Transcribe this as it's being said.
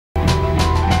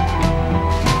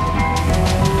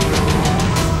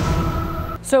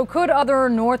So could other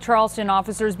North Charleston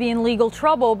officers be in legal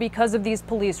trouble because of these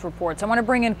police reports? I want to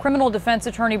bring in criminal defense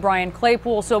attorney Brian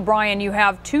Claypool. So Brian, you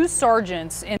have two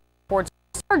sergeants in reports.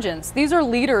 Sergeants, these are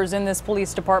leaders in this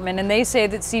police department, and they say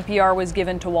that CPR was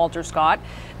given to Walter Scott.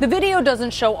 The video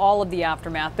doesn't show all of the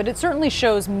aftermath, but it certainly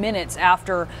shows minutes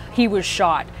after he was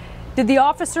shot. Did the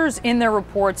officers in their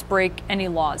reports break any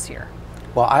laws here?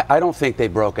 Well, I don't think they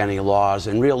broke any laws,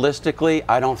 and realistically,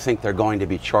 I don't think they're going to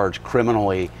be charged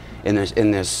criminally in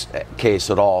this case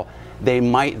at all. They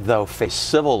might, though, face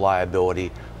civil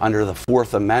liability under the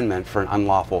Fourth Amendment for an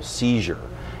unlawful seizure,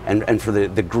 and for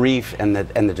the grief and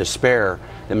the despair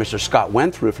that Mr. Scott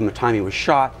went through from the time he was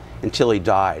shot until he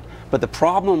died. But the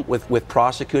problem with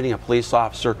prosecuting a police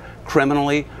officer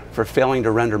criminally for failing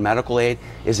to render medical aid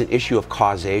is an issue of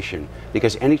causation,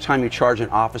 because anytime you charge an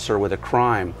officer with a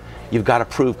crime, you've got to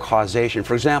prove causation.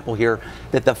 For example here,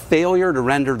 that the failure to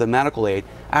render the medical aid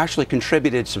actually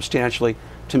contributed substantially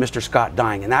to Mr. Scott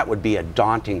dying, and that would be a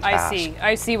daunting task.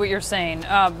 I see what you're saying,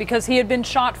 because he had been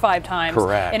shot 5 times.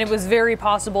 Correct. And it was very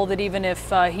possible that even if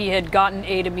he had gotten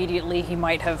aid immediately, he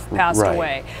might have passed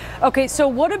away. Okay, so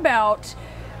what about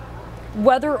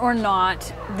whether or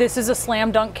not this is a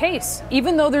slam dunk case?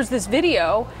 Even though there's this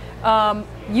video,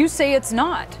 you say it's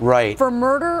not. Right. For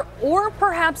murder or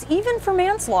perhaps even for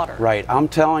manslaughter. Right. I'm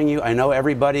telling you, I know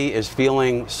everybody is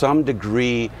feeling some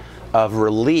degree of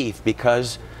relief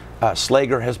because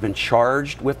Slager has been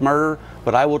charged with murder,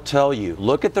 but I will tell you,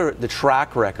 look at the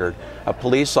track record of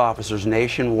police officers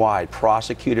nationwide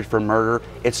prosecuted for murder.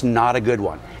 It's not a good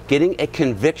one. Getting a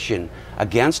conviction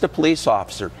against a police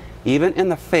officer, even in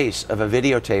the face of a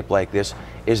videotape like this,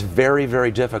 is very,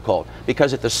 very difficult,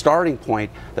 because at the starting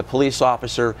point, the police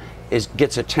officer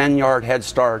gets a 10-yard head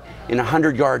start in a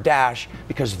 100-yard dash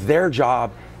because their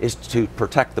job is to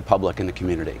protect the public and the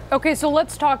community. Okay, so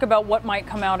let's talk about what might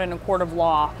come out in a court of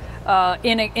law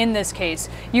in this case.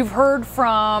 You've heard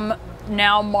from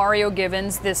now Mario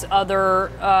Givens, this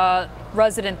other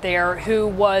resident there, who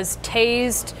was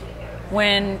tased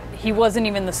when he wasn't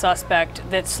even the suspect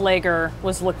that Slager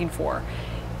was looking for.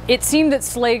 It seemed that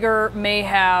Slager may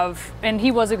have, and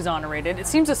he was exonerated, it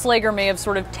seems that Slager may have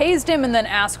sort of tased him and then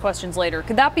asked questions later.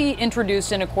 Could that be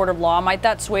introduced in a court of law? Might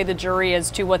that sway the jury as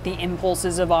to what the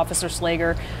impulses of Officer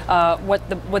Slager,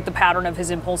 what the pattern of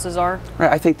his impulses are?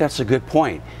 Right, I think that's a good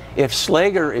point. If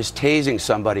Slager is tasing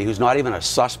somebody who's not even a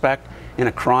suspect in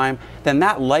a crime, then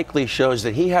that likely shows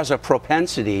that he has a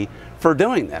propensity for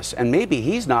doing this, and maybe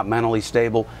he's not mentally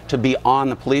stable to be on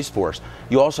the police force.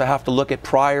 You also have to look at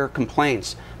prior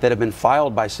complaints that have been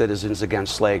filed by citizens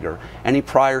against Slager, any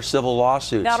prior civil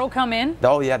lawsuits. That'll come in?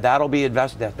 Oh yeah, that'll be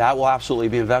investigated. That will absolutely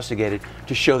be investigated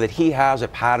to show that he has a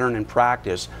pattern and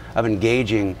practice of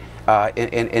engaging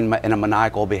in a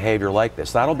maniacal behavior like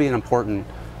this. That'll be an important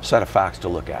set of facts to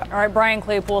look at. All right, Brian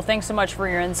Claypool, thanks so much for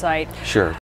your insight. Sure.